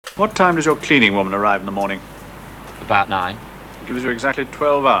What time does your cleaning woman arrive in the morning? About 9. Gives you exactly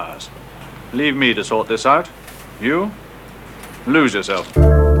 12 hours. Leave me to sort this out. You? Lose yourself.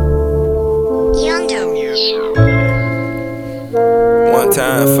 One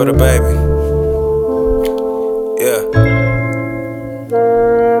time for the baby. Yeah.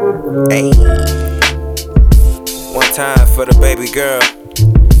 Hey. One time for the baby girl.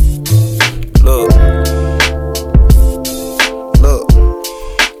 Look.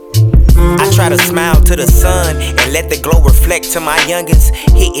 I try to smile to the sun and let the glow reflect to my youngins.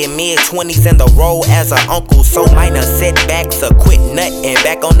 Hitting mid-20s in the role as an uncle, so minor setbacks, a quick nut and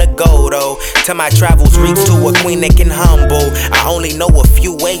back on the go though. Till my travels reach to a queen that can humble. I only know a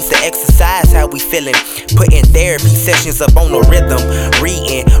few ways to exercise how we feeling. Putting therapy sessions up on the rhythm.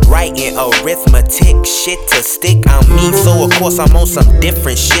 Reading, writing, arithmetic, shit to stick. I'm me, so of course I'm on some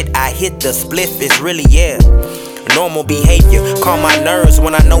different shit. I hit the spliff, it's really normal behavior. Calm my nerves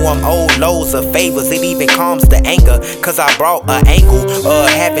when I know I'm owed loads of favors. It even calms the anger, cause I brought an angle of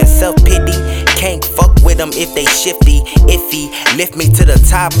having self-pity. Can't fuck with them if they shifty, iffy. Lift me to the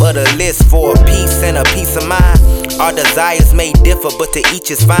top of the list for a peace and a peace of mind. Our desires may differ, but to each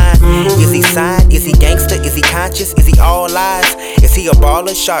is fine. Is he signed? Is he gangster? Is he conscious? Is he all lies? Is he a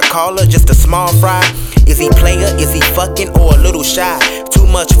baller, shot caller, just a small fry? Is he player? Is he fucking or a little shy? Too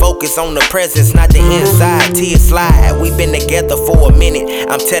much focus on the presence, not the inside. Tears slide, we been together for a minute.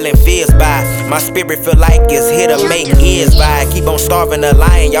 I'm telling fears by. My spirit feel like it's here to make ears by. Keep on starving the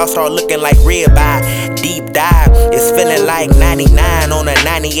lion, y'all start looking like ribeye. Deep dive, it's feeling like 99 on a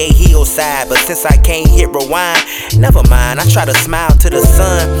 98 hillside. But since I can't hit rewind, never mind. I try to smile to the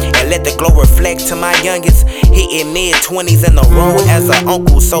sun and let the glow reflect to my youngest. Hitting mid-20s in the road as an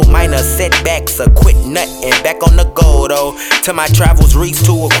uncle, so minor setbacks, a quick nut and back on the go though. Till my travels reach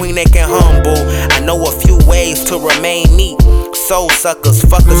to a queen that can humble. I know a few ways to remain me. Soul suckers,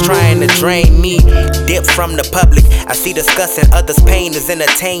 fuckers trying to drain me. Dip from the public, I see discussing others' pain is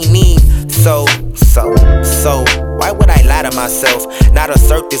entertaining. So, why would I lie to myself? Not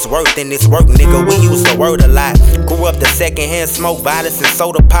assert this worth in this work, nigga, we use the word a lot. Grew up the secondhand smoke, violence and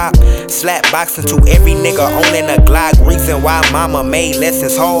soda pop. Slap boxing to every nigga owning a Glock. Reason why mama made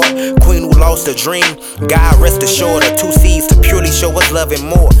lessons hard. Queen who lost a dream, God rest assured. The 2 C's to purely show us love and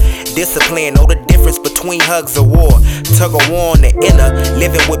more. Discipline, know the difference between hugs or war. Tug of war on the inner,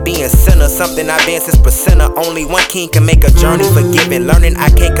 living with being sinner. Something I've been since percenter. Only one king can make a journey forgiven. Learning I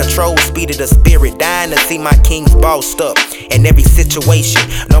can't control, speed of the spirit. Dying to see my kings bossed up in every situation.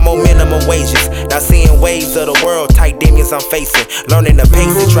 No more minimum wages. Now seeing waves of the world, tight demons I'm facing. Learning to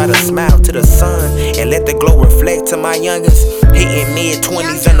pace and try to smile to the sun and let the glow reflect to my youngest. Hitting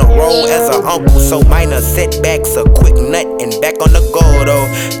mid-20s in a row as an uncle, so minor setbacks, a quick nut and back on the go though.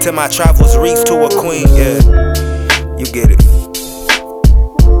 Till my travels reach to a queen, yeah. You get it.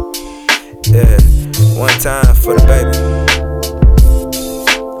 Yeah, one time for the baby.